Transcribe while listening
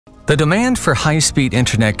The demand for high-speed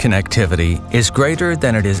internet connectivity is greater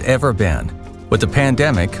than it has ever been. With the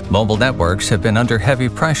pandemic, mobile networks have been under heavy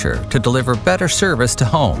pressure to deliver better service to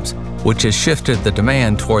homes, which has shifted the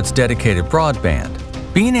demand towards dedicated broadband.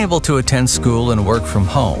 Being able to attend school and work from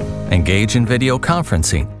home, engage in video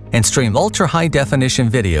conferencing, and stream ultra-high-definition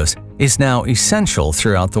videos is now essential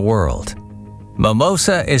throughout the world.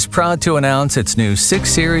 Mimosa is proud to announce its new 6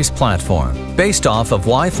 Series platform based off of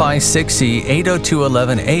Wi-Fi 6E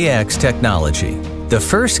 802.11ax technology. The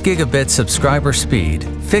first gigabit subscriber speed,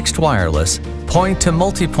 fixed wireless,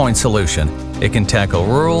 point-to-multipoint solution, it can tackle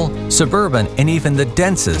rural, suburban, and even the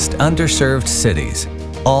densest underserved cities,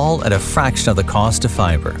 all at a fraction of the cost of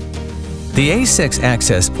fiber. The A6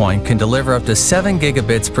 access point can deliver up to 7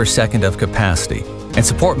 gigabits per second of capacity and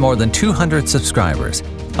support more than 200 subscribers,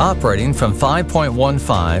 operating from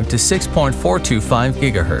 5.15 to 6.425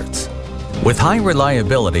 GHz. With high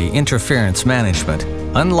reliability interference management,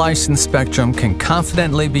 unlicensed spectrum can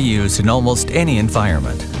confidently be used in almost any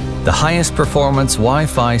environment. The highest performance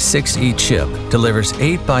Wi-Fi 6E chip delivers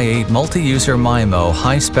 8x8 multi-user MIMO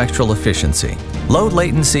high spectral efficiency, low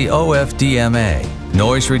latency OFDMA,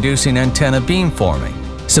 noise-reducing antenna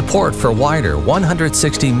beamforming, support for wider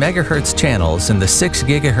 160 MHz channels in the 6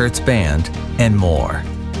 GHz band, and more.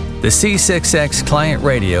 The C6X client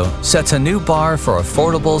radio sets a new bar for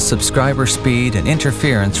affordable subscriber speed and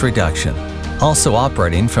interference reduction. Also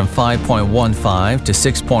operating from 5.15 to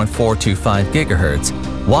 6.425 GHz,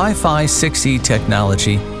 Wi-Fi 6E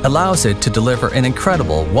technology allows it to deliver an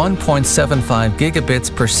incredible 1.75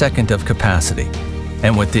 gigabits per second of capacity.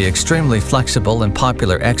 And with the extremely flexible and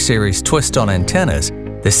popular X-Series twist-on antennas,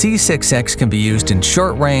 the C6X can be used in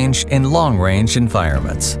short-range and long-range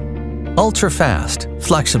environments. Ultra-fast,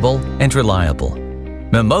 flexible, and reliable.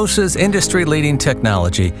 Mimosa's industry-leading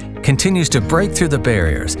technology continues to break through the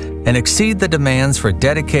barriers and exceed the demands for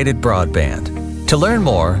dedicated broadband. To learn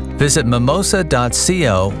more, visit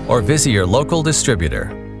mimosa.co or visit your local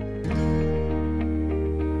distributor.